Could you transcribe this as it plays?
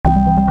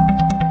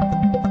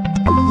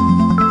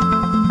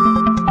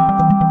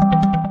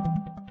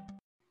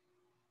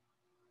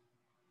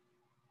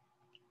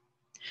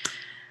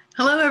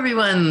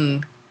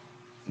everyone.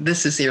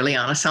 This is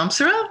Ileana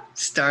Samsara,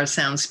 Star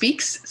Sound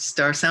Speaks,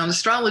 Star Sound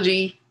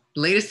Astrology,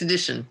 latest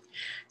edition.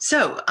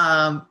 So,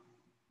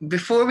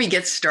 before we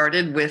get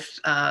started with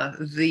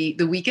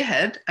the week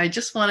ahead, I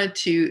just wanted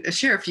to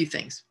share a few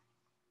things.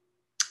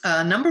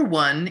 Number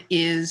one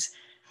is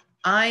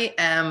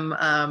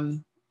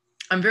I'm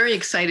very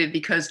excited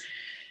because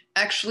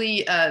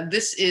actually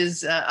this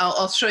is,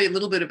 I'll show you a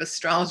little bit of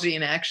astrology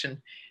in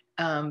action.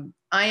 I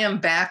am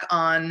back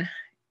on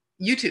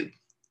YouTube.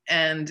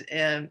 And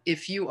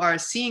if you are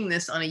seeing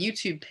this on a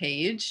YouTube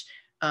page,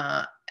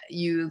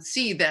 you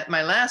see that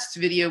my last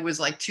video was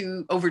like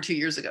over 2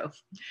 years ago.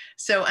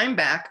 So I'm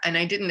back, and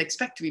I didn't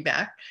expect to be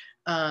back,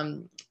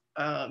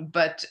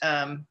 but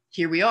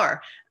here we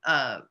are.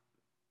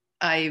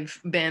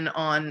 I've been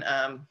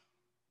on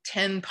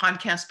 10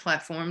 podcast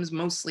platforms,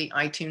 mostly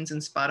iTunes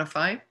and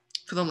Spotify,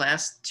 for the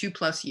last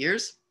 2+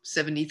 years,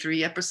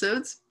 73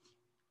 episodes.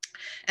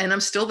 And I'm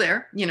still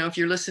there. You know, if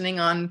you're listening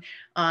on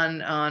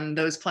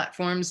those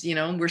platforms, you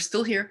know, we're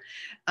still here.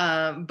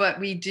 But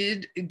we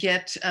did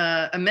get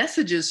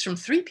messages from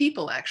 3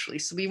 people, actually.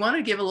 So we want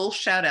to give a little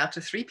shout out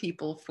to 3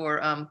 people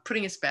for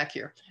putting us back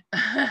here.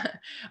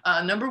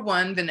 Number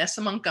one,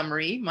 Vanessa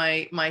Montgomery,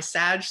 my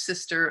Sag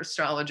sister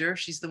astrologer.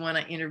 She's the one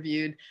I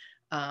interviewed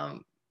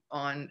on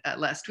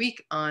last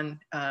week on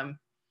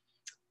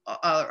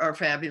our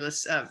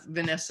fabulous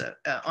Vanessa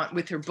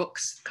with her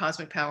books,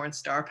 Cosmic Power and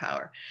Star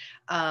Power.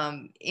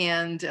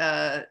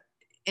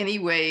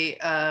 Anyway,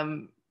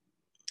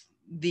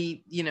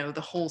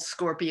 the whole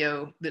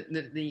Scorpio,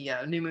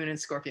 the new moon in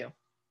Scorpio.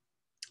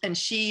 And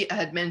she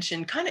had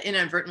mentioned kind of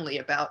inadvertently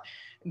about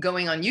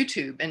going on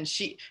YouTube, and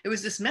it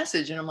was this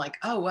message, and I'm like,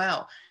 oh,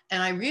 wow.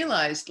 And I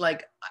realized,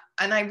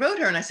 and I wrote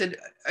her and I said,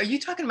 are you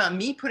talking about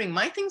me putting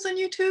my things on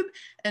YouTube?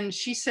 And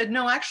she said,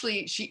 no,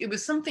 actually, it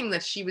was something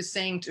that she was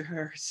saying to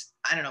her,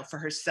 I don't know, for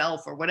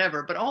herself or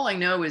whatever. But all I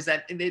know is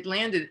that it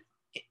landed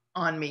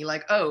on me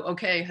like, oh,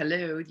 okay,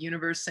 hello, the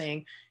universe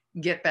saying,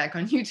 get back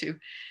on YouTube.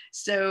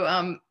 So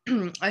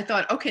I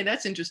thought, okay,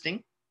 that's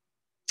interesting.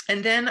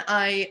 And then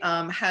I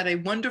had a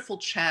wonderful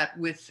chat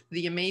with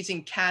the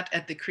amazing Kat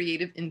at The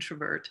Creative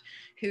Introvert,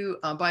 who,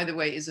 by the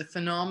way, is a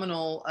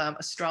phenomenal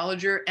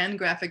astrologer and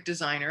graphic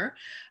designer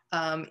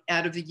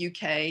out of the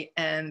UK.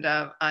 And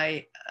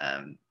I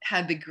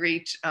had the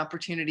great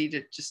opportunity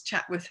to just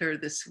chat with her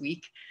this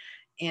week.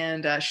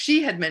 And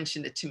she had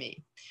mentioned it to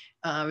me.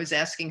 I was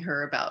asking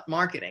her about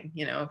marketing,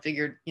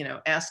 figured,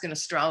 ask an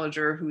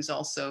astrologer who's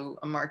also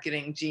a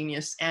marketing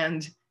genius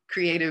and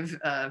creative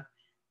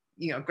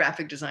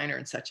graphic designer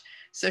and such.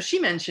 So she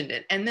mentioned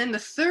it. And then the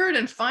third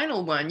and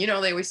final one, they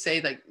always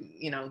say the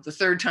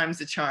third time's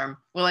the charm.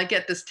 Well, I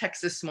get this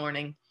text this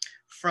morning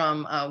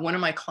from one of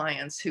my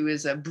clients who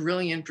is a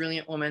brilliant,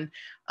 brilliant woman.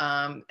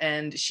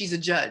 And she's a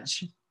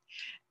judge.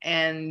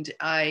 And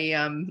I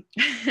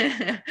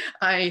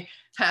I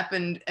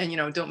happened,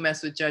 and don't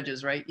mess with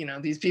judges, right?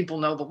 These people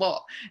know the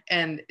law.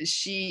 And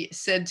she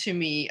said to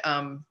me,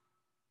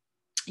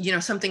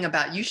 something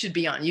about you should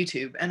be on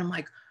YouTube. And I'm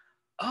like,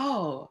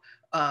 oh,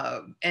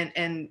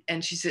 and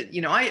she said,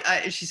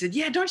 she said,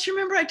 yeah, don't you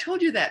remember I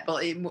told you that?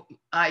 Well,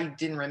 I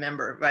didn't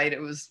remember, right?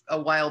 It was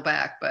a while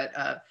back,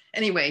 but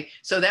anyway,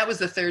 so that was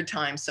the third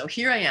time. So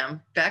here I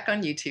am back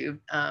on YouTube,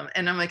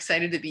 and I'm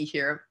excited to be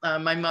here.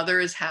 My mother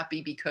is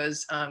happy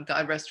because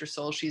God rest her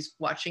soul, she's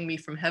watching me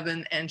from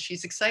heaven, and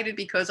she's excited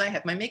because I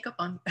have my makeup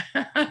on.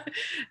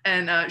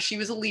 And she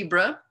was a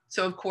Libra.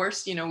 So of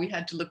course, we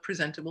had to look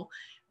presentable.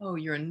 Oh,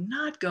 you're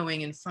not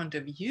going in front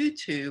of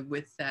YouTube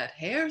with that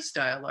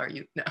hairstyle, are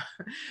you? No,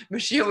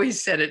 but she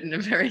always said it in a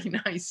very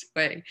nice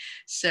way.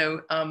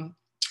 So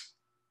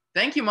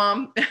thank you,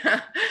 Mom.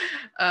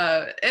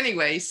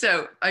 Anyway,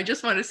 so I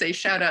just want to say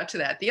shout out to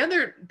that. The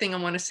other thing I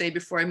want to say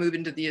before I move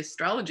into the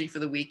astrology for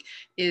the week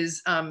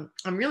is I'm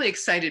really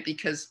excited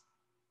because,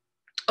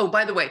 oh,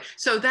 by the way,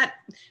 so that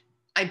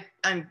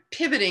I'm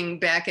pivoting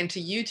back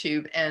into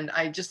YouTube, and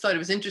I just thought it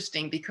was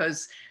interesting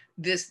because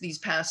these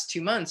past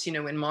 2 months,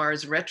 when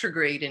Mars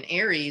retrograde in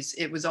Aries,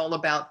 it was all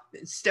about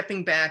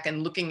stepping back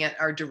and looking at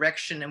our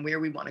direction and where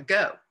we want to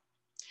go.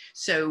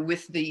 So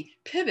with the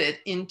pivot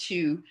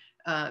into,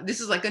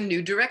 this is like a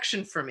new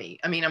direction for me.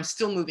 I mean, I'm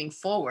still moving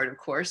forward, of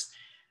course,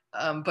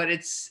 but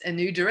it's a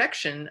new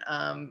direction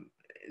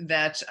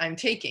that I'm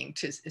taking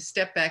to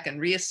step back and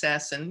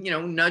reassess and,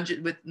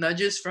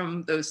 nudges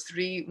from those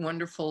 3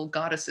 wonderful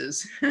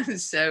goddesses.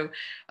 So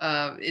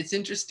it's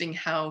interesting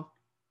how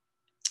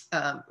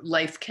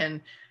life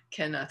can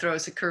throw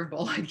us a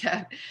curveball like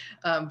that.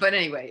 But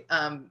anyway,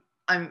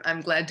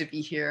 I'm glad to be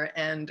here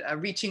and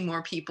reaching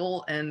more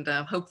people, and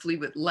hopefully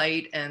with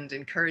light and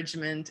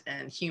encouragement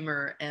and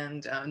humor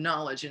and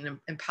knowledge and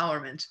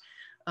empowerment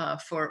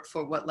for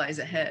what lies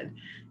ahead.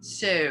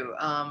 So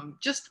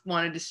just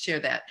wanted to share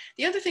that.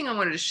 The other thing I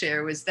wanted to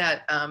share was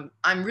that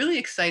I'm really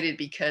excited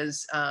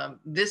because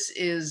this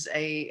is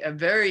a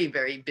very,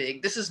 very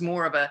big, this is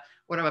more of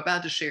what I'm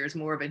about to share is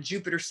more of a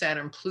Jupiter,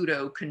 Saturn,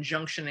 Pluto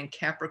conjunction in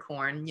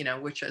Capricorn,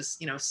 which has,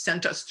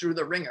 sent us through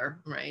the ringer,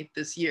 right,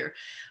 this year.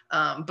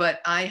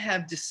 But I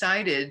have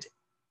decided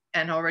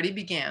and already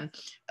began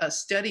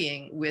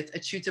studying with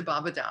Achyuta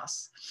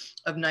Bhavadas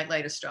of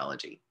Nightlight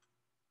Astrology.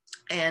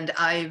 And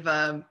I've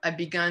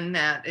begun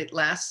that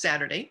last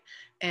Saturday,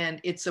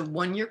 and it's a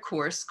one-year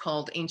course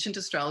called Ancient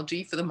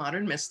Astrology for the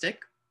Modern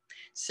Mystic.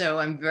 So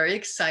I'm very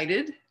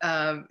excited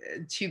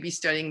to be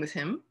studying with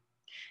him.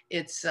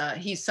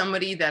 He's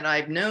somebody that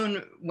I've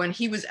known when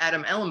he was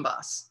Adam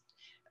Ellenbos,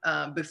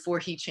 before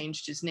he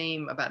changed his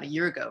name about a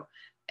year ago.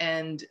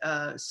 And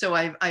so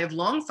I have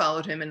long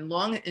followed him and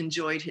long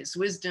enjoyed his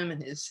wisdom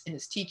and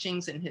his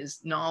teachings and his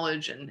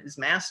knowledge and his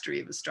mastery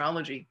of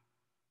astrology.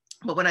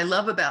 But what I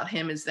love about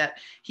him is that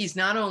he's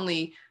not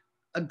only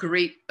a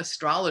great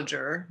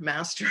astrologer,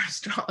 master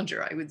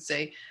astrologer, I would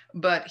say,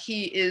 but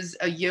he is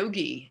a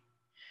yogi.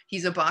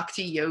 He's a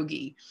bhakti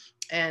yogi.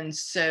 And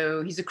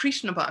so he's a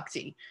Krishna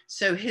bhakti.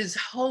 So his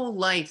whole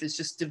life is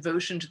just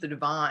devotion to the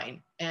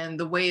divine. And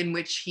the way in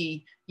which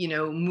he,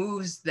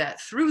 moves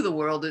that through the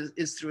world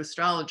is through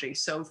astrology.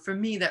 So for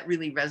me, that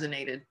really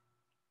resonated.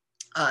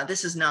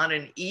 This is not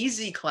an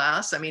easy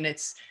class. I mean,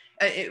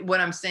 what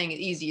I'm saying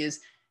easy is,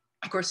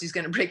 of course, he's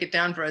going to break it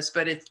down for us,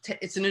 but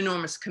it's an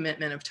enormous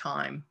commitment of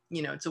time.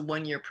 It's a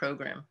one-year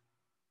program.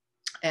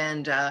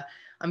 And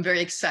I'm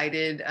very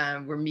excited.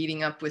 We're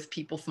meeting up with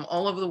people from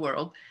all over the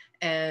world.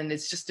 And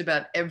it's just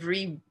about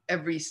every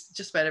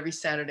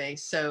Saturday.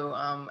 So,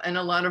 and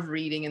a lot of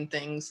reading and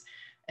things.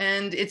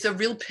 And it's a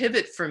real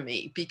pivot for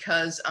me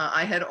because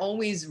I had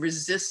always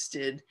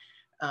resisted.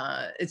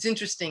 It's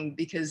interesting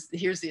because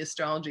here's the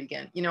astrology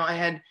again.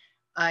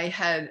 I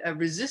had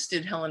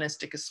resisted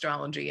Hellenistic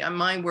astrology.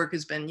 My work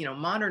has been,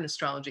 modern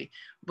astrology,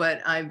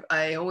 but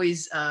I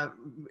always I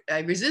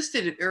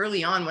resisted it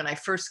early on when I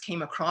first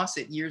came across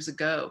it years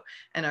ago.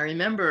 And I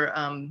remember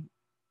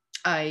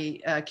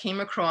I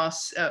came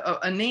across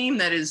a name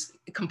that is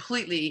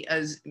completely,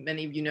 as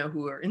many of you know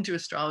who are into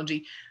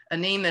astrology, a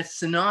name that's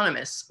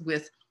synonymous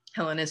with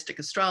Hellenistic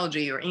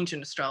astrology or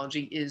ancient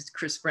astrology is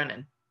Chris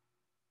Brennan.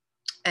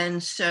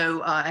 And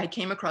so I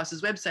came across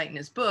his website and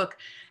his book,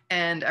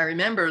 and I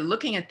remember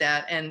looking at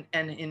that and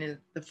in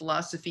the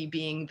philosophy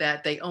being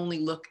that they only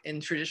look in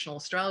traditional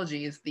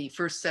astrology as the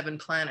first 7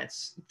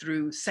 planets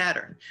through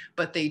Saturn,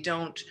 but they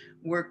don't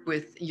work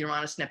with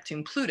Uranus,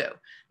 Neptune, Pluto.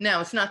 Now,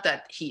 it's not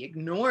that he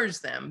ignores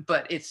them,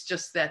 but it's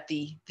just that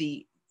the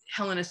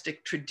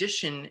Hellenistic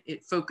tradition,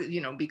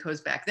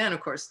 because back then,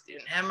 of course, they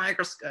didn't have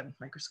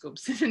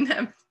microscopes, they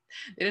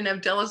didn't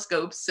have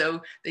telescopes,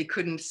 so they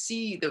couldn't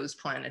see those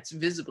planets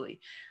visibly,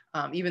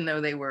 even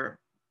though they were,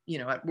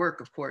 at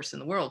work, of course, in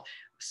the world.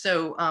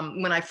 So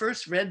when I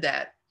first read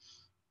that,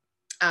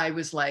 I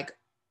was like,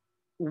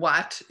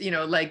 what?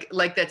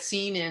 Like that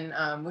scene in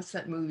what's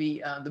that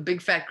movie, The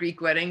Big Fat Greek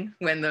Wedding,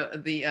 when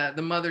the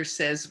mother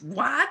says,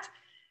 what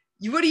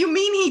do you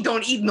mean he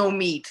don't eat no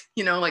meat?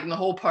 Like the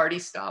whole party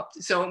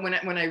stopped. So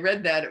when I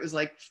read that, it was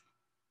like,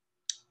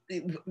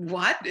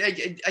 what?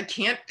 I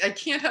can't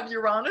have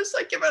Uranus.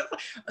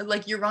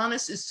 Like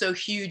Uranus is so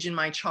huge in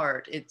my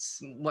chart. It's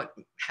what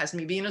has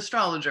me be an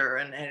astrologer,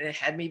 and it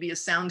had me be a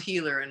sound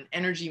healer and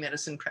energy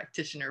medicine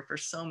practitioner for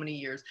so many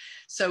years.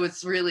 So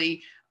it's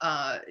really,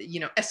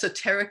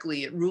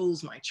 esoterically, it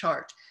rules my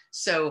chart.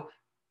 So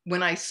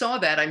when I saw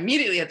that, I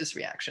immediately had this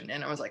reaction,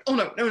 and I was like, oh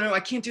no, I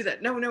can't do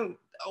that. No.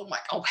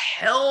 Oh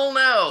hell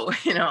no.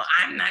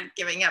 I'm not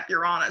giving up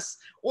Uranus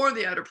or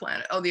the other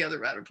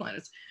outer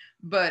planets.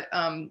 But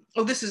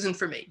this isn't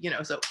for me,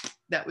 so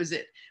that was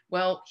it.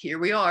 Well, here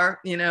we are,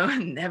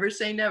 never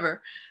say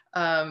never.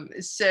 But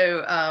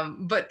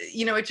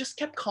it just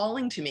kept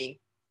calling to me.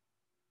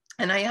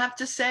 And I have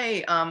to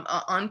say,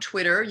 on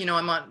Twitter,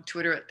 I'm on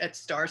Twitter at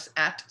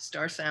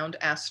Starsound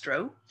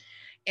Astro.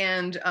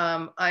 And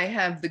I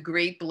have the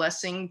great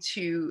blessing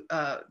to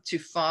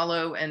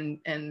follow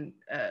and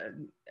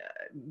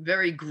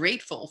very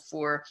grateful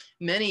for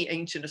many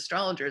ancient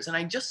astrologers. And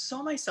I just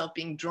saw myself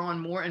being drawn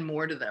more and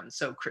more to them.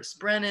 So Chris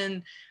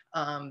Brennan,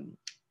 I'm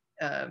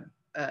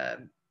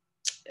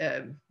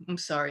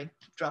sorry,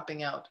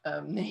 dropping out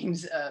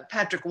names,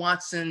 Patrick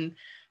Watson,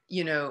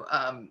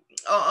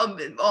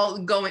 all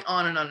going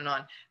on and on and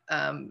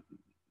on,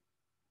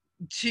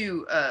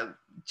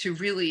 to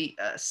really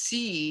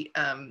see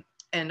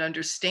and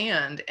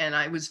understand. And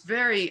I was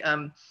very,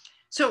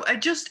 so I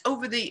just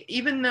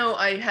even though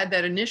I had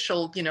that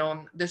initial,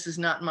 this is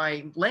not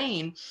my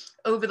lane,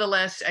 over the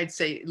last, I'd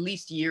say at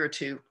least year or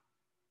two,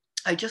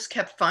 I just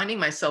kept finding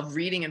myself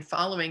reading and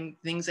following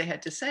things they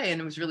had to say,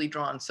 and it was really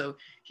drawn. So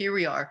here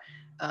we are.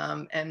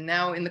 And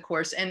now in the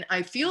course, and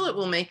I feel it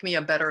will make me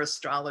a better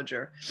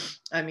astrologer.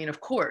 I mean, of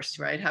course,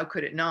 right? How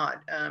could it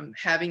not?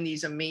 Having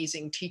these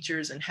amazing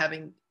teachers and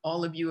having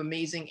all of you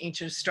amazing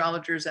ancient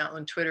astrologers out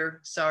on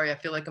Twitter. Sorry, I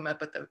feel like I'm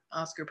up at the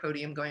Oscar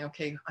podium going,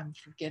 okay, I'm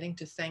forgetting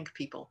to thank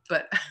people.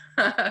 But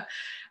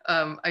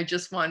I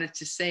just wanted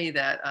to say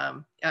that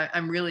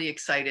I'm really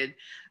excited.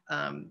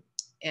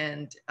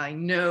 And I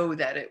know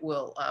that it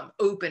will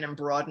open and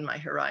broaden my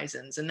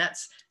horizons. And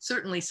that's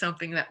certainly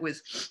something that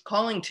was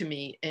calling to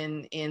me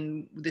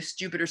in this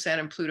Jupiter,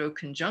 Saturn, Pluto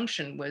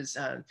conjunction, was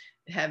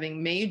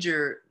having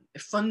major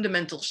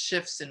fundamental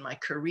shifts in my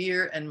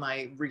career and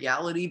my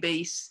reality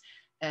base,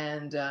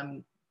 And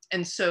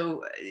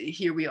so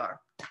here we are.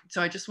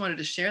 So I just wanted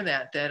to share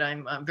that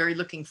I'm very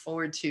looking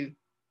forward to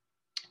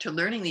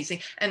learning these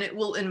things, and it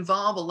will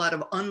involve a lot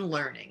of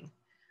unlearning.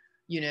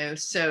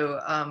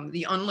 So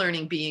the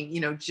unlearning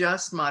being,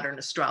 just modern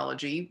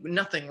astrology,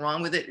 nothing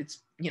wrong with it. It's,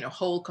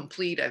 whole,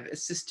 complete. I've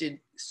assisted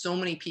so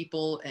many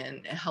people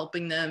and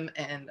helping them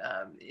and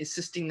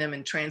assisting them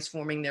in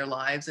transforming their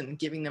lives and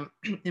giving them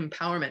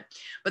empowerment.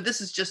 But this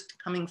is just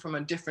coming from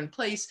a different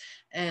place.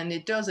 And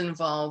it does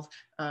involve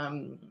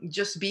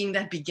just being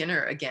that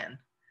beginner again,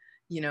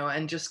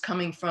 and just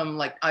coming from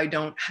like, I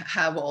don't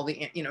have all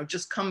the,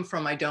 just come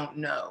from, I don't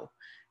know.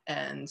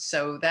 And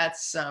so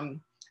that's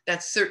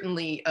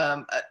certainly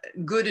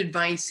good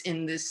advice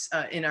in this,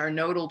 in our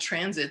nodal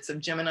transits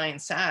of Gemini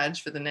and Sag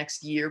for the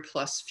next year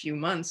plus few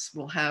months.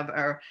 We'll have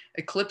our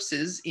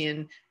eclipses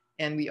and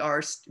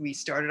we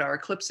started our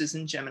eclipses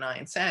in Gemini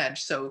and Sag.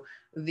 So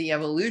the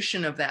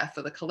evolution of that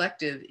for the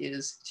collective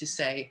is to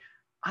say,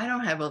 I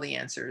don't have all the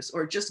answers,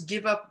 or just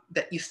give up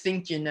that you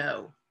think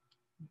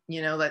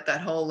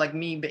that whole, like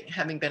me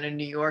having been a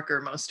New Yorker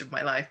most of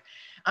my life.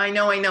 I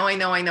know,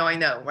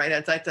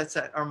 right? That's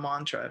our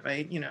mantra,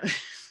 right?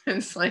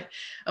 It's like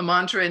a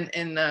mantra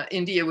in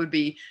India would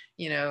be,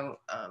 Om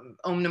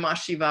Namah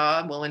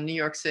Shiva. Well, in New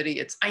York City,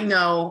 it's I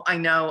know.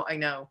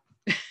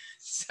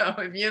 So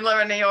if you live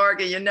in New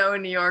York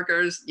and New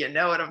Yorkers, you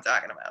know what I'm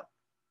talking about.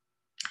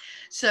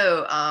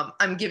 So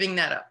I'm giving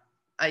that up.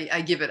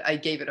 I gave it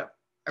up.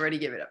 I already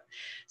gave it up.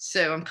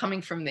 So I'm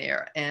coming from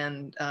there.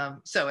 And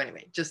so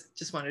anyway,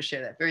 just wanted to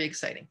share that. Very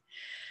exciting.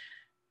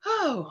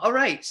 Oh, all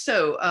right.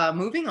 So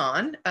moving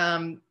on.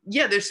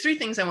 There's three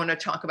things I want to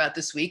talk about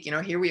this week.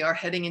 Here we are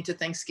heading into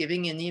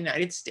Thanksgiving in the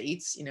United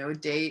States, a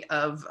day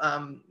of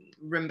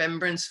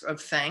remembrance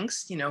of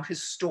thanks.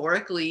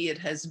 Historically, it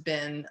has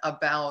been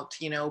about,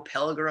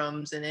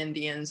 pilgrims and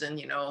Indians and,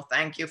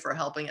 thank you for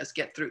helping us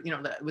get through,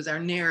 that was our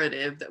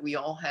narrative that we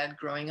all had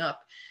growing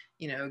up,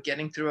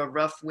 getting through a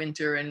rough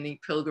winter and the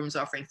pilgrims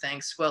offering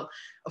thanks. Well,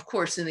 of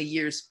course, in the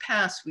years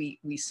past, we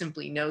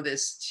simply know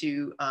this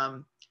to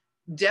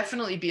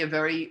definitely be a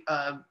very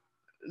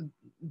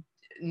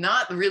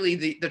not really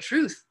the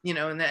truth,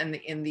 and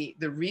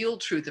the real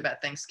truth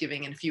about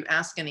Thanksgiving. And if you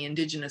ask any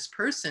indigenous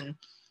person,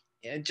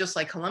 just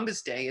like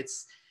Columbus Day,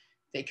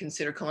 they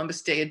consider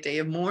Columbus Day a day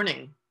of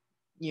mourning,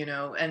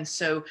 and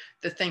so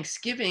the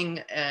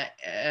Thanksgiving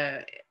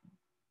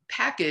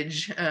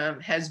package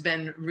has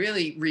been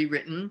really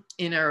rewritten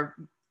in our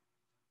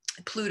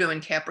Pluto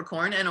and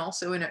Capricorn, and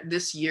also in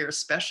this year,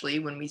 especially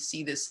when we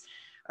see this,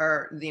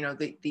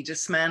 the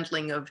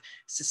dismantling of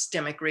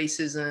systemic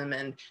racism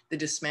and the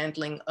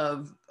dismantling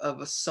of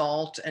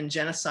assault and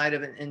genocide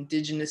of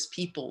indigenous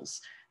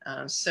peoples.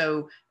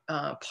 So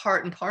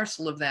part and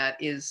parcel of that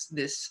is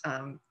this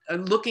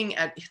looking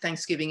at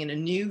Thanksgiving in a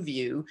new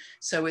view.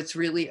 So it's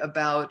really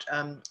about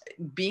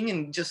being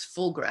in just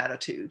full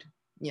gratitude,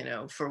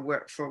 for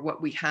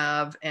what we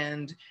have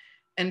and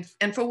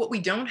for what we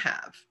don't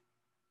have.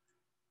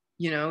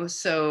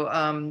 So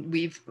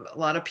a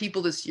lot of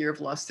people this year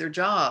have lost their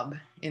job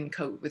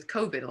with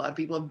COVID. A lot of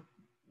people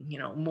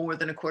have, more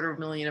than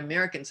 250,000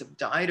 Americans have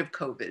died of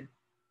COVID.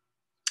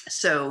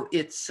 So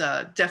it's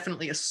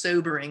definitely a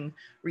sobering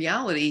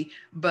reality,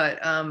 but,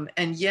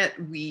 and yet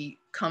we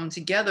come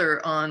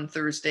together on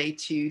Thursday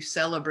to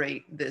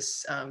celebrate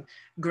this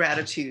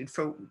gratitude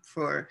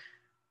for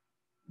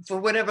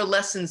whatever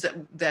lessons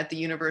that the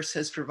universe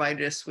has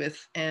provided us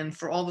with, and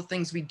for all the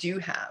things we do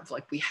have,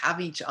 like we have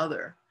each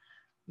other.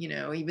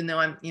 Even though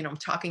I'm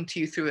talking to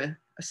you through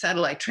a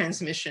satellite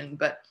transmission,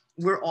 but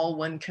we're all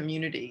one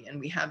community and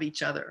we have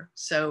each other.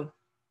 So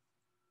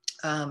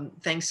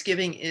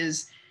Thanksgiving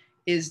is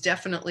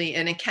definitely,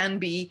 and it can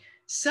be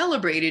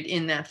celebrated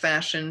in that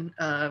fashion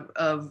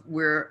of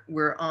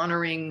we're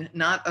honoring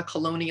not a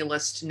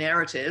colonialist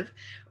narrative,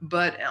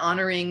 but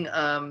honoring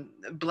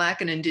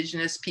Black and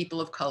Indigenous people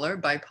of color,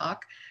 BIPOC,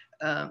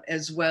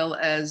 as well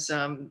as,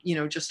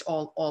 just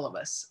all of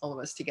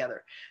us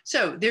together.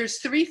 So there's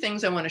three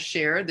things I want to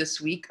share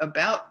this week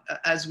about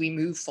as we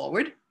move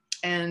forward.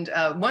 And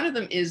one of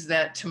them is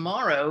that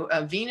tomorrow,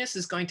 Venus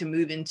is going to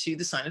move into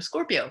the sign of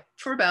Scorpio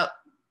for about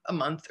a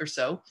month or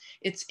so.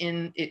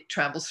 It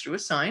travels through a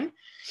sign.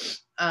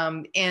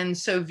 And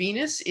so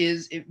Venus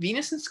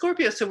in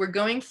Scorpio. So we're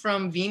going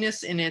from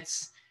Venus in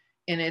its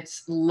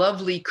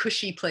lovely,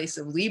 cushy place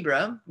of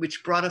Libra,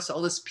 which brought us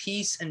all this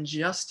peace and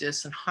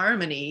justice and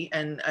harmony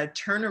and a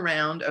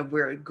turnaround of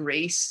where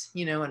grace,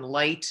 and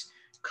light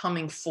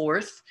coming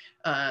forth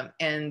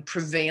and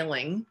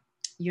prevailing,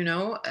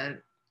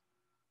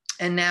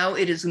 and now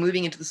it is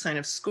moving into the sign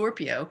of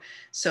Scorpio.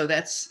 So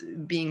that's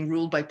being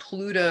ruled by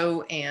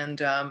Pluto,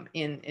 and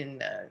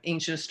in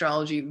ancient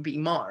astrology, it would be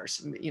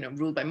Mars,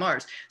 ruled by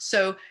Mars.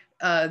 So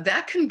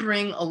that can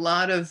bring a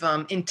lot of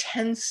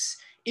intense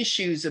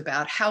issues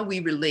about how we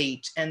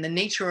relate and the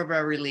nature of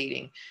our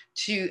relating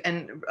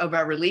and of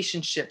our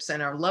relationships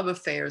and our love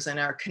affairs and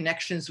our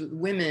connections with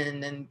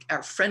women and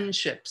our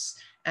friendships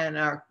and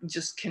our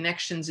just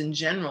connections in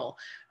general,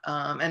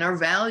 and our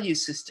value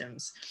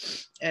systems.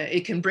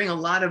 It can bring a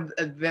lot of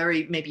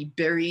very maybe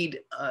buried,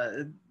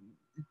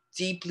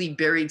 deeply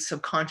buried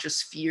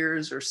subconscious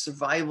fears or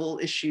survival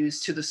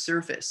issues to the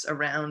surface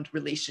around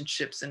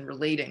relationships and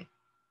relating.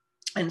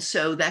 And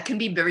so that can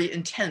be very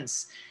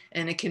intense,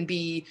 and it can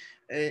be,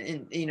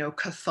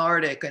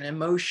 cathartic and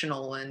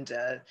emotional, and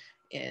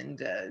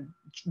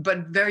but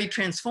very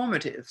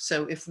transformative.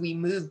 So if we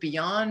move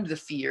beyond the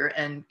fear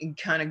and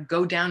kind of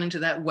go down into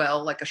that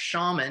well, like a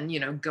shaman,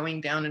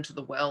 going down into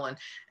the well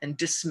and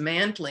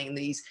dismantling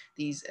these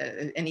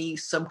any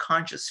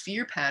subconscious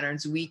fear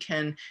patterns, we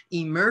can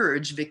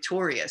emerge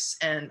victorious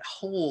and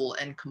whole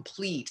and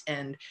complete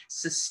and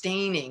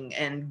sustaining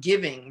and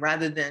giving,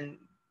 rather than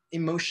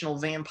emotional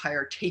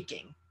vampire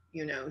taking.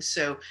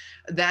 So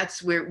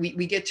that's where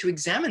we get to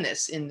examine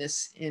this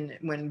in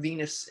when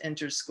Venus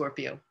enters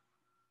Scorpio.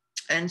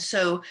 And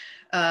so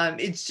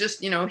it's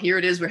just, here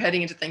it is, we're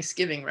heading into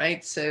Thanksgiving,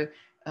 right? So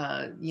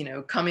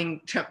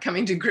coming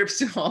to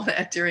grips with all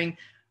that during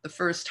the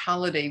first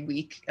holiday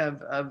week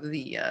of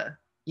the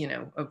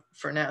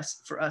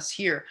for us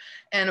here.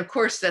 And of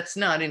course that's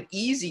not an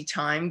easy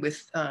time,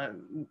 with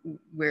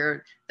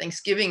where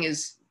Thanksgiving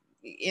is,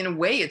 in a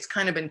way, it's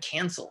kind of been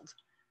canceled.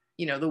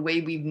 The way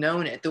we've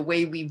known it, the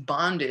way we've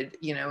bonded,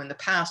 in the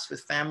past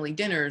with family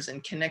dinners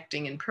and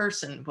connecting in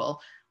person.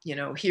 Well,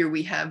 here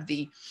we have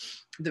the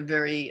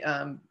very,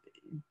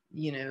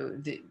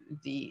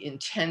 the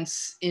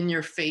intense, in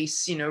your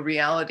face,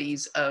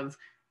 realities of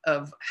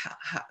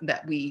how,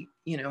 that we,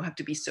 have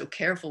to be so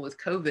careful with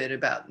COVID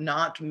about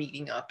not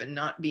meeting up and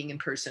not being in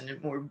person, and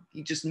or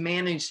just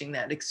managing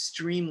that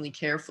extremely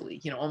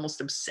carefully, almost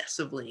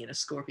obsessively in a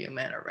Scorpio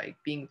manner, right?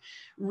 Being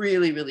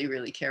really, really,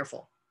 really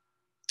careful.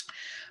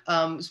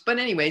 But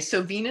anyway,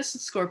 so Venus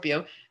and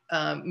Scorpio,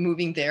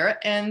 moving there,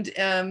 and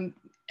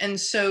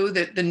so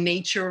the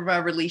nature of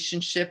our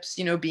relationships,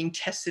 being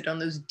tested on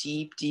those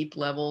deep, deep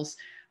levels,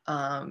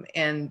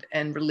 and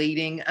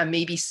relating,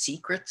 maybe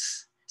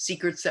secrets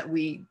that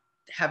we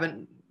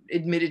haven't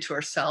admitted to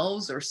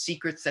ourselves, or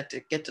secrets that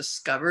get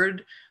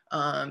discovered,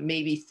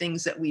 maybe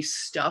things that we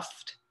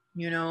stuffed,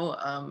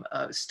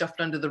 stuffed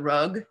under the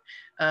rug.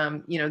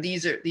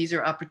 These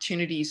are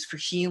opportunities for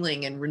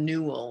healing and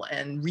renewal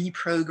and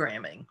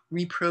reprogramming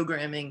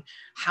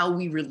how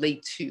we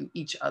relate to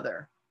each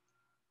other.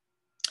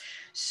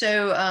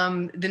 So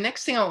the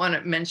next thing I want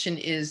to mention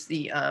is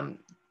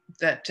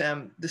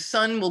that the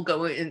sun will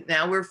go in.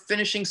 Now we're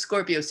finishing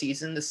Scorpio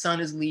season. The sun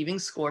is leaving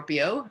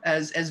Scorpio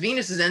as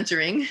Venus is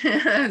entering.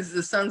 As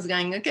the sun's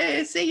going,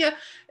 okay, see ya.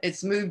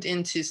 It's moved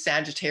into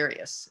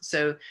Sagittarius.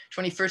 So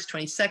 21st,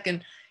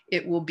 22nd.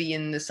 It will be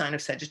in the sign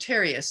of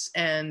Sagittarius,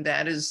 and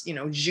that is,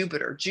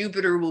 Jupiter.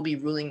 Jupiter will be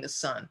ruling the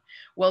sun.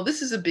 Well,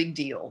 this is a big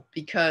deal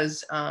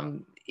because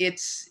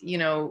it's,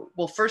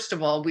 well, first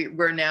of all,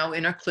 we're now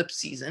in eclipse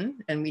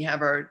season, and we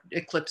have our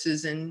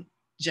eclipses in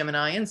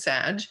Gemini and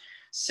Sag.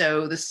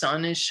 So the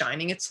sun is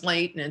shining its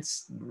light, and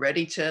it's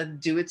ready to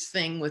do its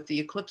thing with the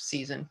eclipse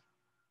season.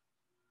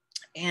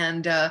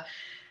 And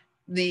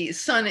the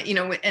sun,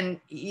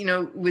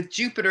 with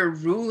Jupiter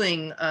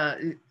ruling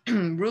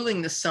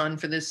ruling the sun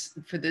for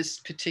this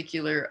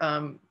particular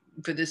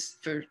for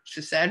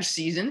Sag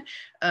season,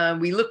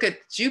 we look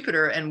at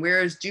Jupiter, and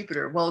where is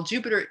Jupiter? Well,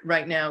 Jupiter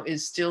right now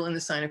is still in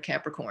the sign of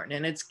Capricorn,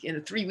 and it's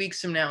in 3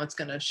 weeks from now, it's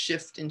going to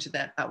shift into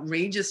that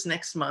outrageous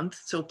next month.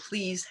 So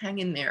please hang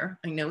in there.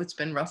 I know it's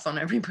been rough on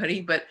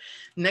everybody, but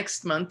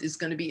next month is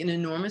going to be an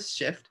enormous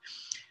shift.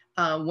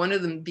 One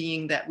of them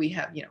being that we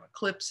have,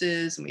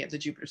 eclipses, and we have the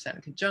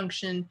Jupiter-Saturn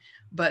conjunction.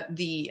 But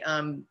the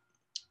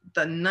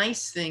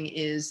nice thing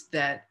is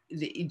that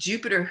the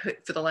Jupiter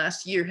for the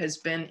last year has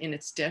been in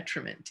its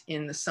detriment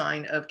in the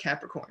sign of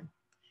Capricorn,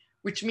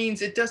 which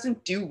means it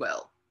doesn't do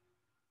well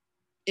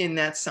in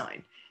that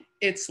sign.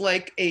 It's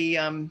like a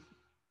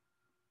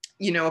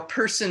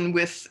person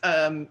with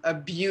a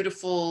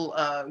beautiful,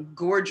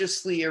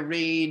 gorgeously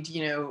arrayed,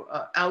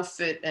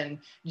 outfit and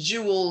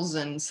jewels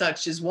and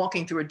such is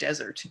walking through a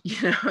desert.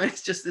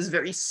 It's just this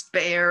very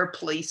spare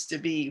place to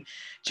be.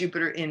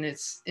 Jupiter in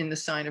the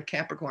sign of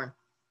Capricorn.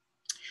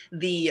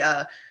 The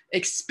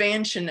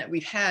expansion that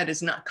we've had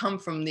has not come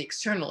from the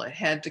external. It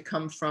had to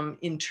come from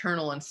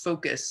internal and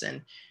focus.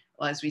 And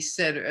as we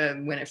said,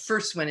 when it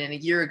first went in a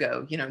year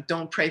ago,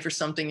 don't pray for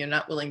something you're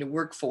not willing to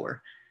work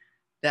for.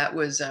 That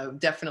was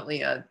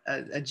definitely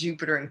a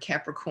Jupiter and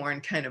Capricorn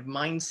kind of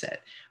mindset.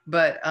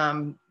 But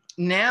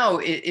now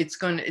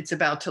it's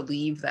about to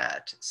leave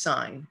that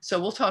sign. So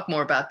we'll talk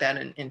more about that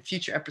in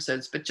future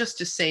episodes. But just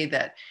to say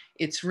that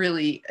it's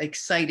really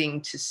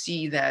exciting to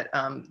see that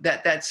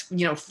that's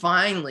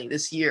finally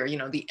this year,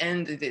 the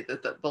end,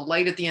 the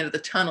light at the end of the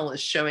tunnel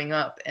is showing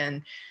up,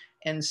 and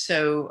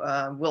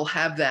so we'll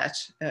have that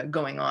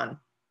going on.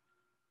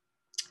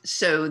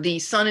 So the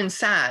sun in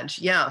Sag,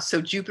 yeah.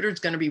 So Jupiter is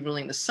going to be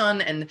ruling the sun,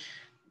 and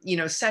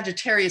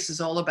Sagittarius is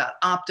all about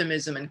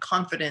optimism and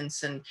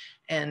confidence and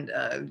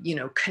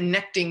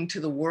connecting to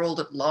the world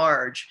at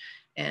large.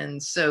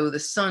 And so the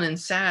sun in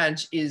Sag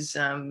is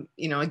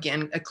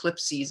again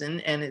eclipse season,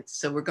 and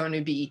so we're going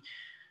to be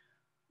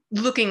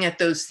looking at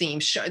those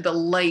themes, the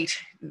light,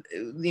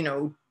 you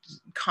know,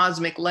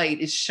 cosmic light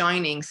is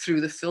shining through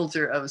the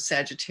filter of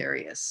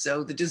Sagittarius.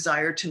 So the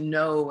desire to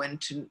know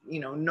and to, you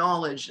know,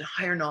 knowledge and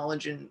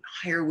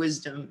higher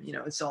wisdom, you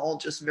know, it's all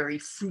just very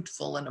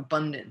fruitful and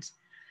abundant.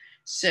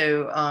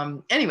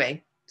 So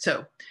anyway,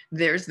 so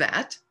there's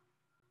that.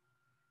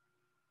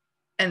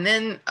 And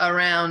then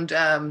around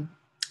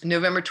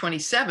November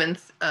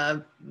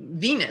 27th,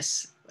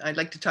 Venus, I'd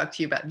like to talk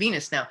to you about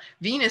Venus now.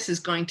 Venus is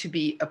going to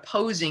be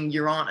opposing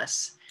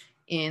Uranus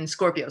in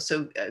Scorpio.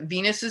 So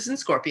Venus is in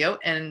Scorpio,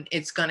 and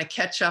it's going to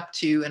catch up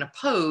to and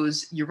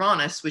oppose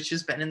Uranus, which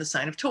has been in the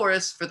sign of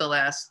Taurus for the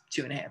last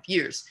 2.5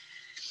 years.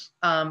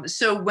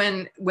 So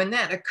when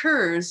that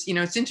occurs, you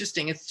know, it's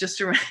interesting. It's just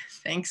around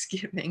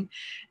Thanksgiving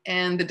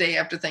and the day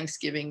after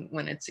Thanksgiving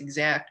when it's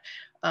exact.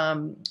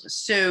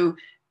 So,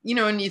 you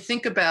know, when you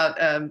think about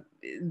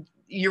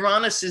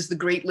Uranus is the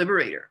great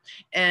liberator,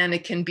 and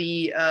it can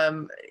be,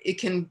 it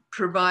can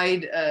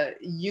provide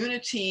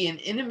unity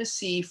and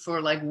intimacy for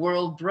like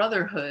world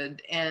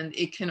brotherhood. And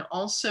it can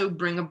also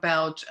bring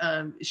about,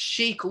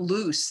 shake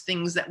loose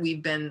things that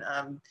we've been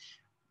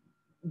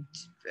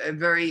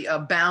very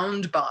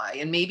bound by,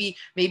 and maybe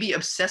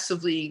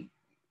obsessively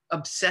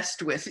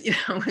obsessed with, you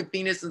know, with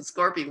Venus and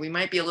Scorpio. We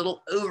might be a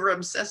little over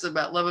obsessed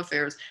about love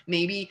affairs.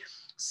 Maybe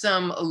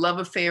some love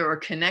affair or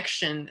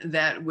connection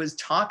that was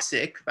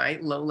toxic,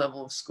 right? Low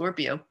level of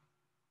Scorpio,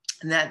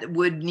 that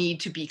would need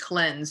to be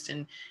cleansed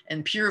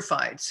and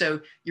purified. So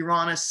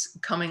Uranus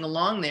coming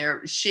along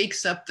there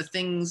shakes up the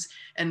things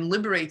and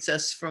liberates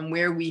us from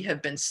where we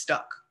have been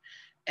stuck.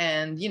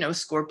 And, you know,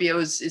 Scorpio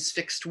is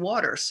fixed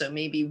water. So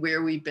maybe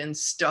where we've been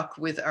stuck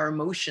with our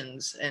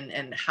emotions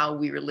and how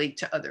we relate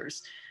to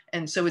others.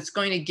 And so it's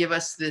going to give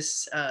us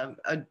this,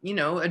 you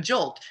know, a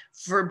jolt,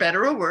 for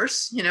better or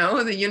worse. You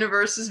know, the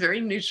universe is very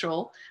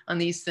neutral on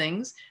these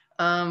things.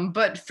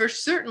 But for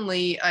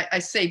certainly, I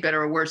say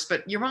better or worse,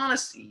 but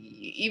Uranus,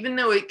 even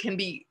though it can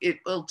be, it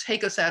will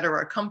take us out of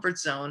our comfort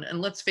zone.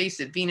 And let's face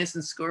it, Venus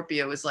and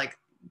Scorpio is like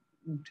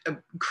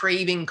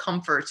craving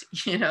comfort,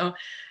 you know,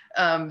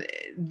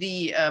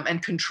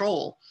 and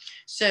control.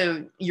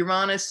 So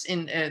Uranus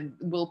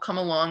will come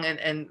along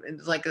and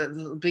it's like a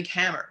big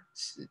hammer.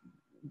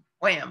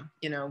 Wham,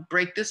 you know,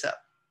 break this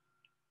up,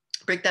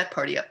 break that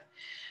party up.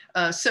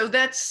 So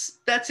that's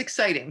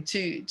exciting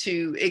and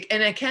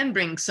it can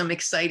bring some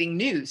exciting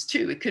news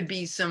too. It could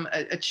be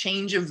a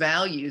change of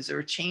values or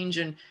a change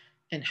in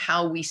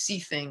how we see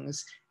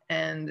things,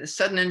 and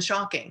sudden and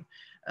shocking.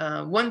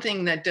 One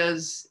thing that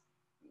does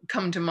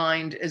come to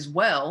mind as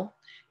well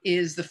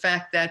is the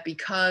fact that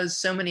because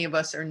so many of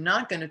us are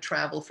not going to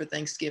travel for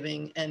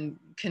Thanksgiving and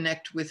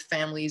connect with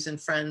families and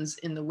friends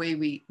in the way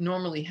we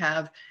normally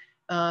have,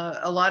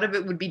 a lot of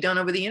it would be done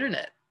over the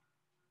internet.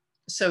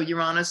 So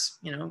Uranus,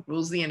 you know,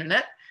 rules the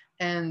internet.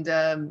 And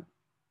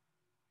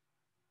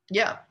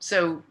yeah,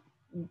 so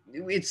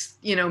it's,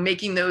 you know,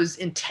 making those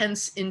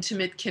intense,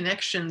 intimate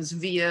connections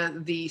via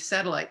the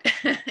satellite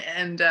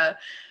and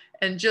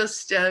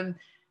just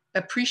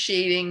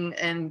appreciating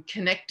and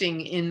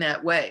connecting in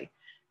that way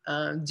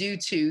due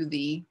to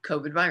the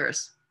COVID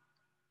virus.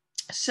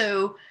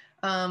 So,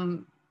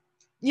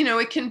 you know,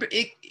 it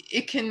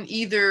can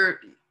either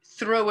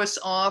throw us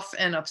off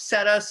and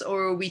upset us,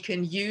 or we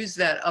can use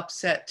that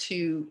upset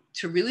to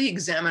really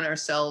examine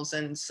ourselves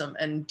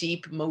and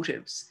deep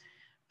motives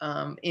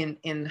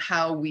in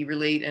how we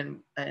relate and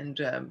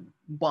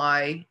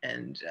why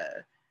and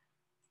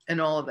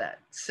all of that.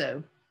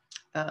 So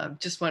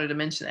just wanted to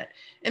mention that.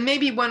 And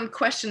maybe one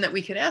question that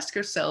we could ask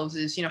ourselves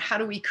is, you know, how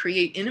do we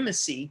create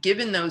intimacy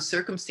given those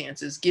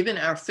circumstances, given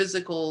our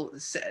physical,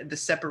 the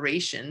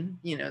separation,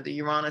 you know, the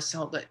Uranus,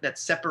 that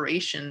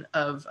separation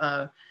of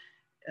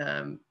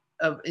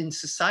in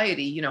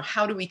society, you know,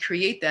 how do we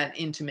create that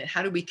intimate?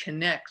 How do we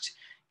connect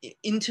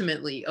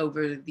intimately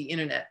over the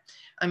internet?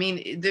 I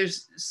mean,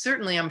 there's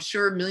certainly, I'm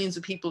sure millions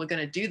of people are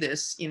going to do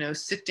this, you know,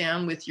 sit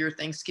down with your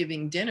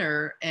Thanksgiving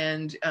dinner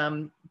and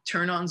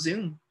turn on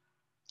Zoom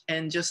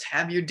and just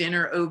have your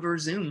dinner over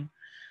Zoom.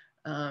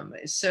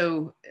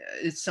 So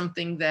it's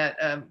something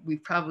that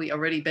we've probably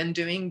already been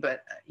doing,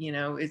 but, you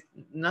know,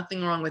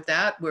 nothing wrong with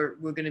that. We're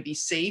going to be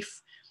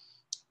safe.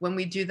 When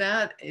we do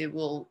that, it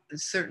will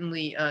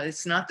certainly,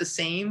 it's not the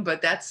same,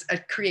 but that's a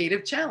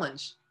creative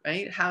challenge,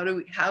 right?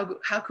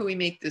 How can we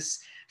make this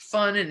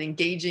fun and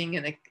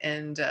engaging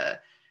and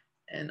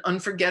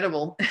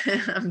unforgettable?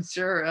 I'm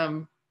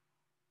sure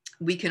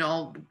we can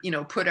all, you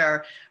know, put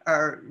our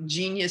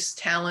genius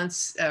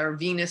talents, our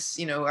Venus,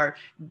 you know,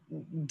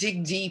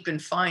 dig deep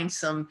and find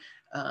some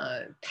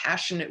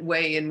passionate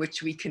way in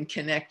which we can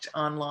connect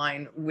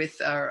online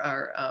with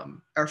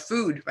our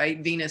food, right?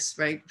 Venus,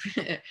 right?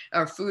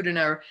 Our food and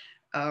our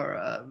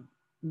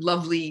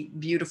lovely,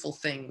 beautiful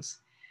things.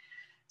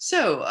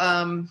 So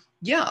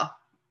yeah.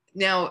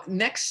 Now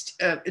next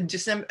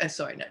November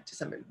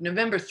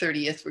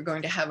 30th, we're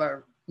going to have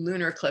our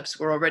lunar eclipse.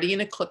 We're already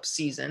in eclipse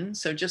season.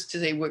 So just to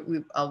say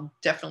I'll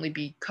definitely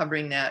be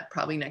covering that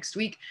probably next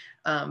week.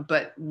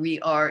 But we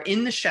are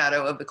in the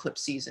shadow of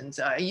eclipse seasons.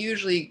 I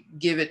usually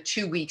give it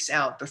 2 weeks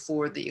out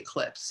before the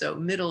eclipse. So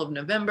middle of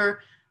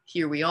November,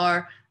 here we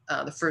are.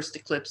 The first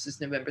eclipse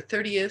is November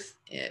 30th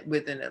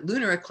with a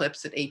lunar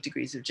eclipse at 8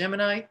 degrees of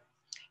Gemini.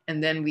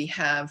 And then we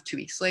have 2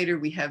 weeks later,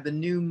 we have the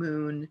new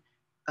moon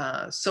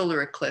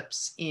solar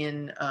eclipse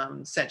in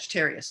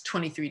Sagittarius,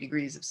 23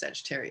 degrees of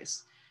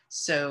Sagittarius.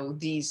 So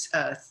these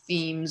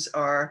themes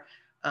are,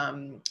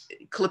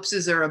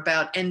 eclipses are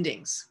about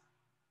endings.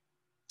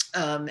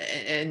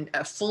 And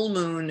a full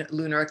moon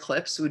lunar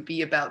eclipse would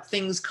be about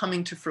things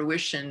coming to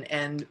fruition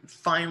and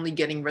finally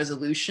getting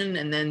resolution.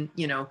 And then,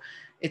 you know,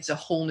 it's a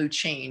whole new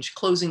change,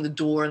 closing the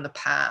door in the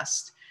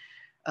past.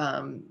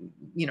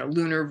 You know,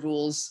 lunar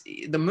rules,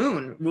 the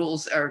moon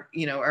rules are,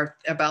 you know, are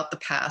about the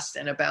past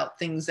and about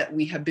things that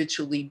we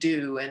habitually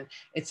do. And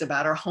it's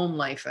about our home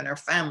life and our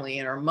family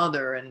and our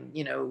mother and,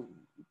 you know,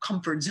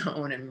 comfort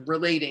zone and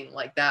relating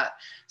like that.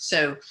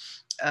 So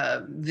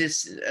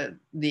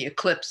the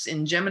eclipse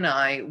in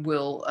Gemini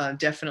will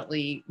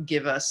definitely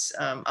give us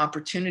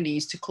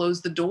opportunities to close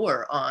the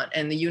door on,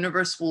 and the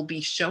universe will be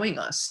showing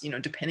us, you know,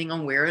 depending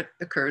on where it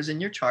occurs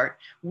in your chart,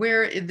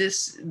 where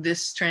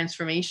this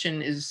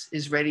transformation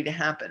is ready to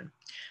happen,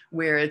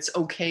 where it's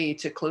okay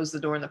to close the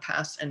door in the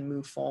past and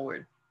move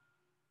forward.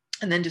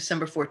 And then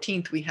December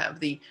 14th, we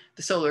have the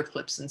solar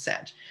eclipse in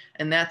Sag.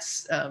 And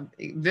that's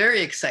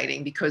very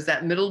exciting because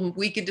that middle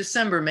week of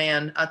December,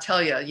 man, I'll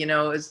tell you, you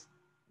know, as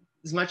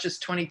much as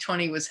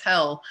 2020 was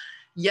hell,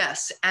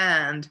 yes,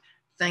 and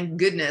thank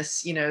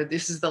goodness, you know,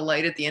 this is the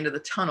light at the end of the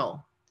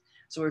tunnel.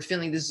 So we're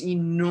feeling this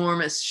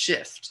enormous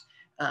shift.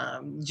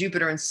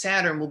 Jupiter and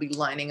Saturn will be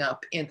lining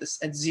up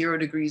at 0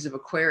 degrees of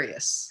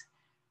Aquarius.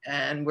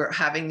 And we're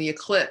having the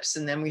eclipse,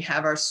 and then we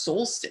have our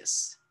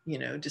solstice. You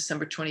know,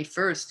 December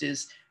 21st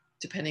is,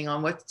 depending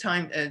on what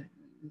time,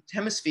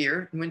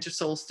 hemisphere, winter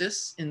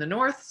solstice in the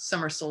north,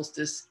 summer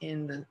solstice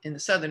in the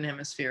southern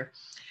hemisphere.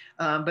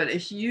 But a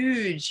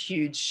huge,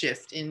 huge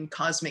shift in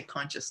cosmic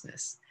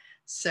consciousness.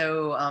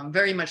 So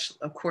very much,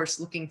 of course,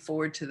 looking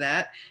forward to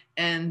that.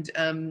 And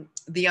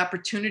the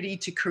opportunity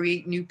to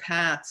create new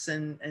paths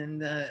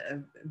and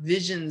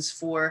visions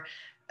for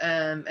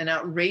an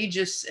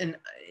outrageous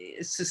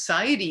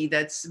society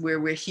that's where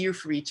we're here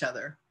for each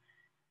other.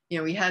 You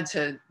know, we had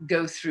to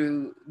go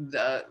through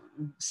the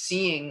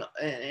seeing,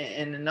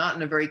 and not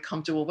in a very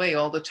comfortable way,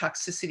 all the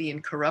toxicity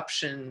and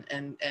corruption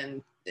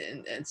and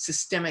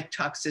systemic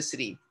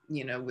toxicity,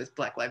 you know, with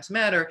Black Lives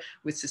Matter,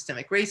 with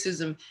systemic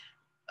racism,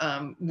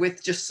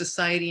 with just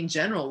society in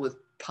general, with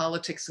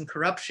politics and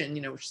corruption,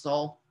 you know, which is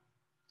all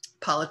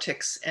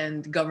politics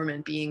and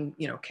government being,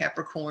 you know,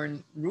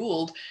 Capricorn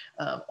ruled,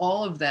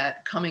 all of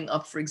that coming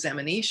up for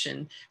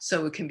examination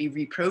so it can be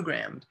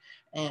reprogrammed.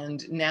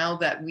 And now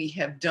that we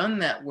have done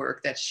that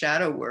work, that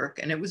shadow work,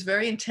 and it was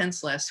very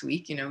intense last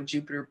week, you know,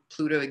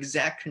 Jupiter-Pluto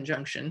exact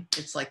conjunction.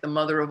 It's like the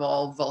mother of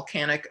all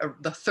volcanic,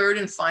 the third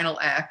and final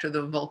act of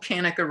the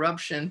volcanic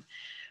eruption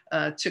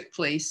took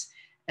place.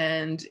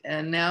 And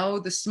now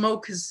the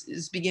smoke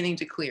is beginning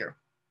to clear.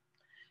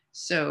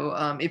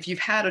 So if you've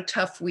had a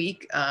tough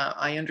week,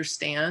 I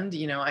understand,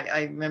 you know,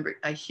 I remember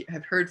I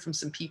have heard from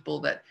some people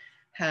that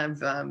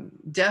have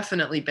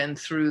definitely been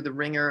through the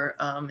ringer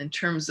in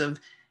terms of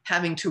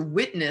having to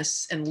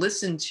witness and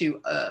listen to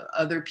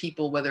other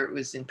people, whether it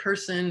was in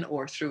person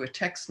or through a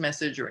text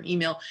message or an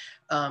email,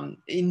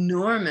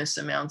 enormous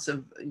amounts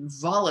of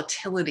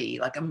volatility,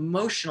 like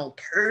emotional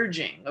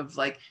purging of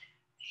like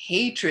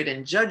hatred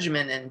and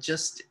judgment and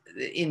just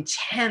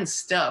intense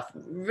stuff,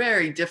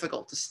 very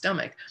difficult to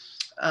stomach.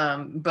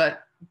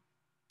 But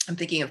I'm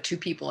thinking of 2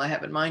 people I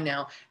have in mind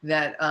now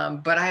that,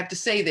 but I have to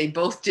say they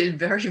both did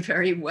very,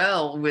 very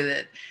well with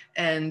it.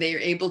 And they are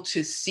able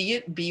to see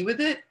it, be with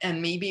it. And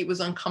maybe it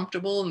was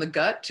uncomfortable in the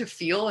gut to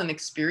feel and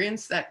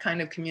experience that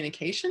kind of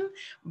communication.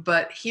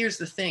 But here's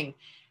the thing,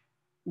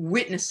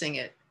 witnessing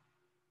it,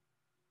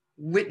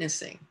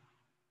 witnessing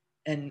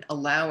and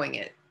allowing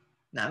it,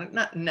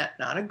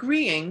 not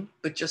agreeing,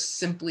 but just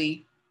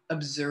simply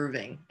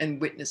observing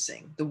and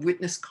witnessing, the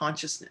witness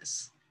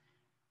consciousness.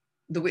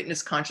 The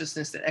witness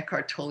consciousness that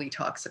Eckhart Tolle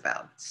talks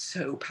about. It's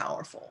so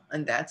powerful.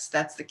 And that's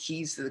the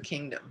keys to the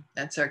kingdom.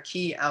 That's our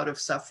key out of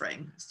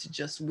suffering, is to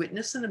just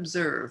witness and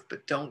observe,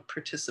 but don't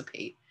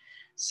participate.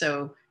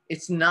 So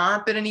it's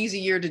not been an easy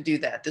year to do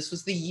that. This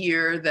was the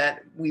year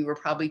that we were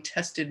probably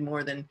tested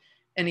more than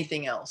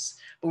anything else.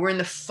 But we're in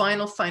the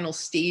final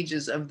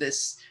stages of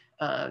this,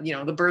 you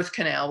know, the birth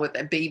canal with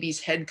that baby's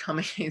head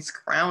coming, it's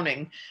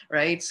crowning,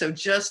 right? So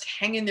just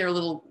hang in there a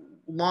little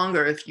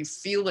longer if you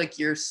feel like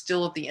you're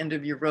still at the end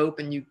of your rope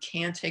and you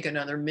can't take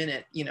another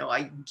minute. You know,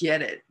 I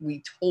get it.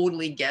 We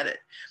totally get it.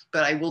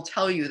 But I will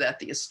tell you that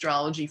the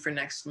astrology for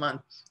next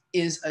month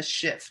is a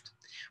shift.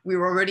 We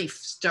were already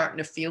starting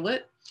to feel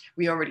it.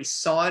 We already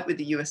saw it with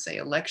the USA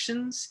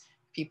elections,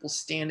 people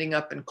standing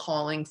up and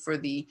calling for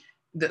the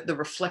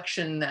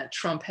reflection that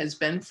Trump has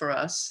been for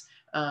us.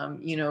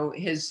 You know,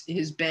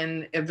 has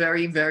been a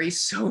very, very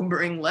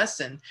sobering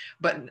lesson.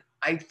 But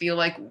I feel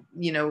like,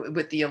 you know,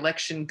 with the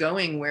election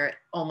going where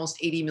almost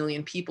 80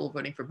 million people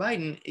voting for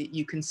Biden,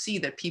 you can see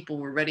that people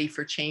were ready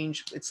for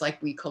change. It's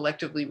like we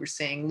collectively were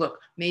saying,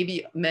 look,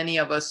 maybe many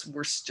of us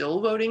were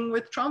still voting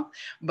with Trump,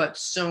 but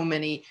so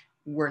many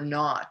were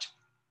not.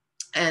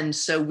 And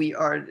so we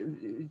are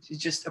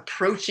just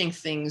approaching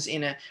things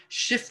in a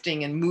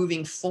shifting and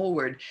moving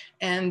forward.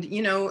 And,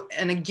 you know,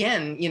 and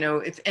again, you know,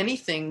 if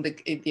anything,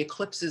 the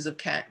eclipses of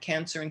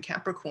Cancer and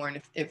Capricorn,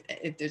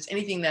 if there's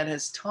anything that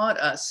has taught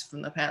us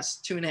from the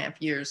past 2.5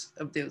 years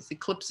of those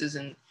eclipses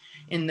in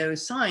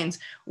those signs,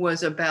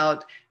 was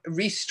about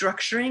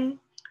restructuring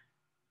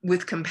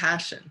with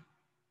compassion.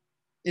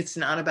 It's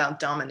not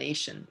about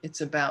domination. It's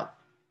about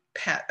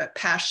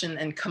passion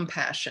and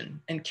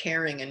compassion and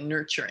caring and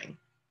nurturing.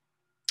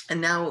 And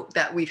now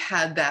that we've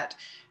had that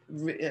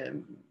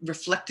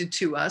reflected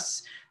to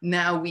us,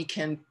 now we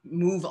can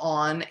move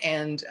on.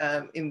 And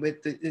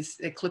with this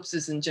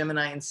eclipses in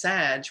Gemini and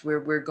Sag, where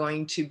we're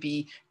going to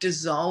be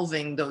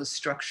dissolving those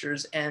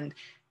structures and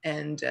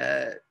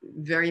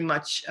very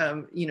much,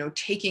 you know,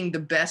 taking the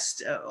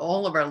best,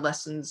 all of our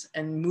lessons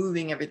and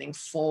moving everything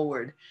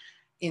forward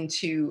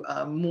into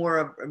more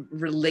of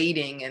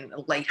relating and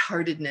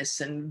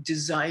lightheartedness and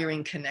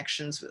desiring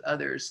connections with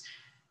others.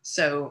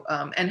 So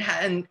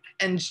and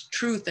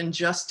truth and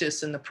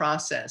justice in the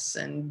process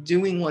and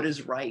doing what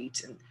is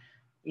right. And,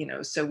 you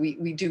know, so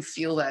we do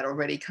feel that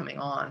already coming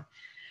on.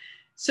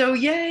 So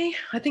yay,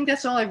 I think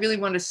that's all I really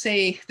want to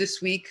say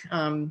this week.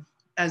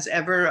 As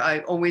ever, I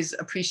always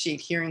appreciate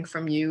hearing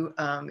from you.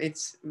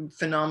 It's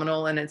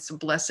phenomenal, and it's a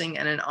blessing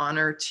and an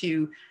honor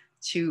to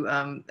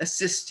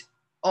assist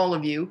all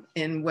of you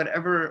in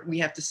whatever we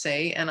have to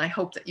say. And I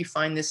hope that you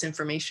find this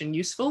information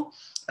useful.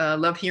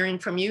 Love hearing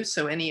from you.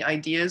 So any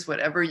ideas,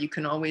 whatever, you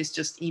can always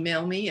just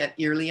email me at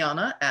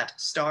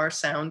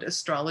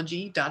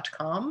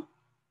irliana@starsoundastrology.com,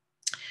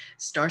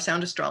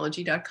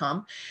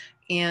 starsoundastrology.com.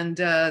 And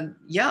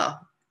yeah,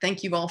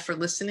 thank you all for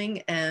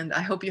listening. And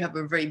I hope you have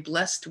a very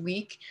blessed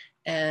week.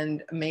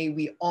 And may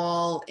we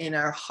all in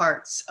our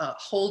hearts,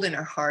 hold in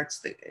our hearts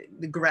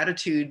the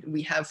gratitude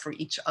we have for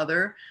each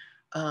other,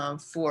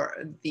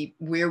 for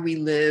where we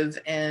live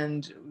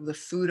and the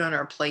food on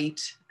our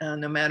plate.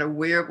 No matter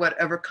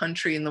whatever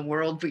country in the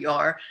world we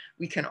are,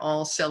 we can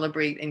all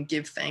celebrate and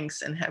give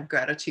thanks and have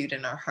gratitude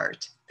in our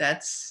heart.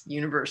 That's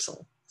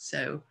universal.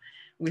 So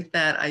with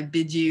that, I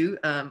bid you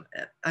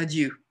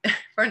adieu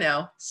for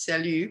now.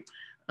 Salut,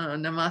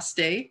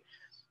 namaste.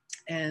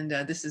 And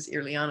this is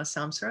Irliana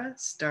Samsara,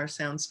 Star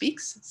Sound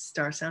Speaks,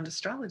 Star Sound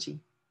Astrology.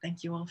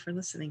 Thank you all for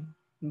listening.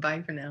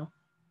 Bye for now.